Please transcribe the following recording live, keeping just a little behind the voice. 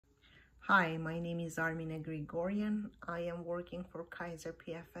Hi, my name is Armine Grigorian. I am working for Kaiser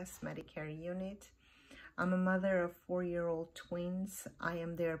PFS Medicare unit. I'm a mother of 4-year-old twins. I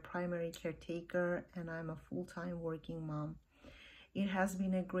am their primary caretaker and I'm a full-time working mom. It has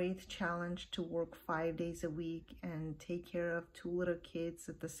been a great challenge to work 5 days a week and take care of 2 little kids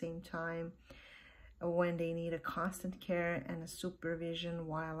at the same time when they need a constant care and a supervision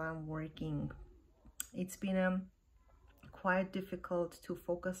while I'm working. It's been quite difficult to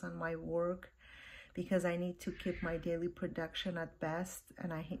focus on my work because I need to keep my daily production at best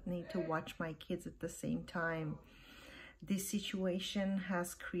and I need to watch my kids at the same time. This situation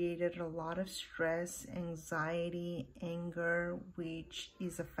has created a lot of stress, anxiety, anger, which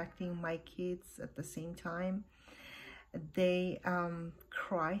is affecting my kids at the same time. They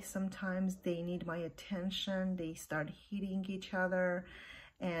cry sometimes, they need my attention, they start hitting each other,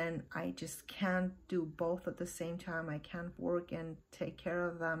 and I just can't do both at the same time. I can't work and take care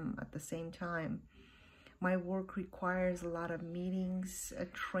of them at the same time. My work requires a lot of meetings,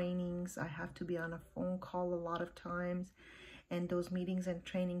 trainings. I have to be on a phone call a lot of times, and those meetings and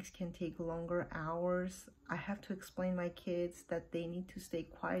trainings can take longer hours. I have to explain my kids that they need to stay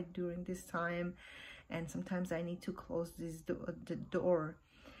quiet during this time, and sometimes I need to close the door.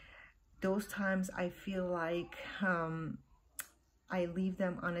 Those times I feel like I leave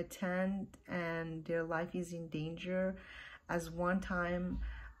them unattended and their life is in danger. As one time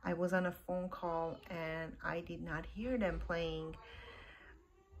I was on a phone call and I did not hear them playing.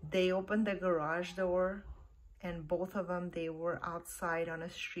 They opened the garage door and both of them, they were outside on a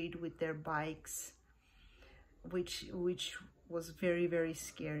street with their bikes, which was very, very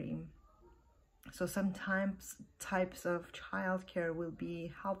scary. So sometimes types of childcare will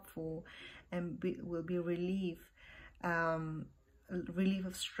be helpful and will be relief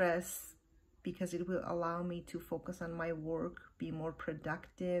of stress, because it will allow me to focus on my work, be more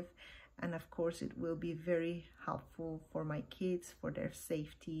productive, and of course it will be very helpful for my kids, for their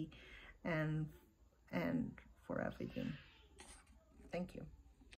safety and for everything. Thank you.